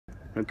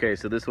Okay,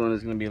 so this one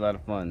is going to be a lot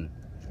of fun.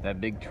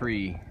 That big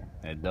tree,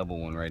 that double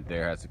one right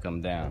there, has to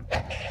come down.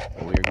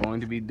 What we're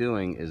going to be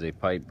doing is a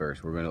pipe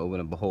burst. We're going to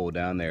open up a hole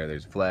down there.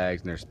 There's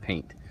flags and there's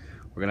paint.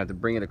 We're going to have to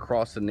bring it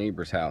across the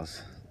neighbor's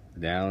house,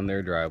 down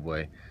their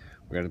driveway.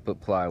 We're going to put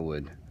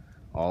plywood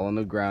all on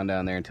the ground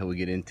down there until we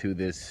get into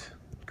this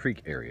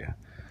creek area.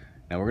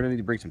 Now we're going to need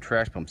to bring some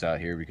trash pumps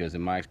out here because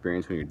in my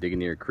experience, when you're digging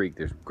near a creek,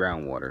 there's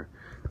groundwater.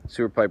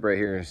 Sewer pipe right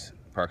here is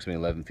approximately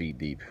 11 feet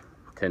deep,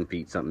 10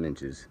 feet something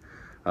inches.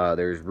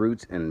 There's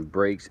roots and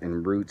breaks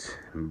and roots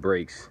and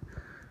breaks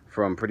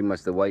from pretty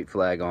much the white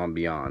flag on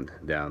beyond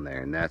down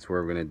there, and that's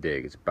where we're going to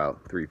dig. It's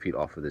about 3 feet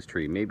off of this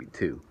tree, maybe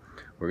 2.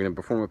 We're going to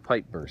perform a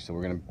pipe burst, so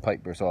we're going to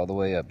pipe burst all the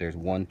way up. There's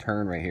one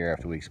turn right here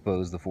after we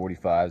expose the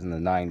 45s and the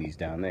 90s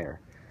down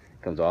there.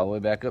 Comes all the way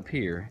back up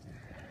here,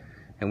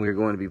 and we're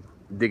going to be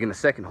digging a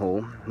second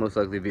hole, most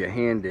likely via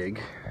hand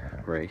dig,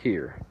 right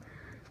here.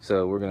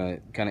 So we're going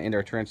to kind of end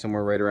our trench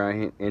somewhere right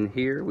around in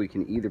here. We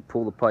can either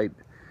pull the pipe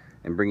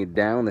and bring it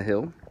down the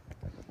hill,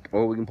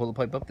 or we can pull the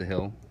pipe up the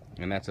hill,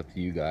 and that's up to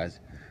you guys.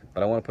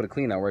 But I want to put a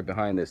clean out right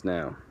behind this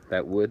now.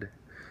 That wood,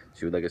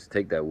 she would like us to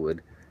take that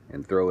wood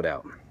and throw it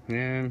out.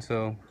 And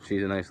so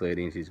she's a nice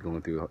lady and she's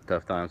going through a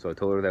tough time, so I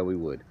told her that we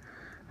would.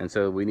 And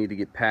so we need to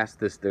get past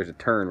this. There's a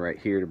turn right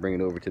here to bring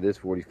it over to this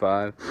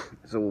 45.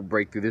 So we'll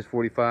break through this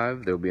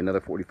 45. There'll be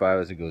another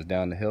 45 as it goes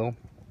down the hill.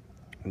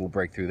 We'll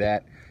break through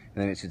that,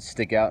 and then it should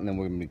stick out, and then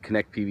we're going to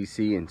connect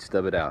PVC and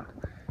stub it out.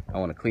 I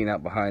want to clean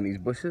out behind these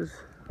bushes.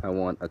 I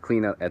want a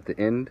clean out at the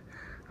end,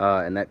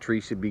 and that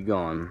tree should be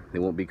gone. It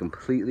won't be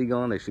completely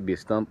gone. There should be a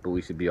stump, but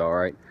we should be all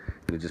right.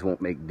 And it just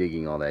won't make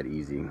digging all that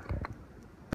easy.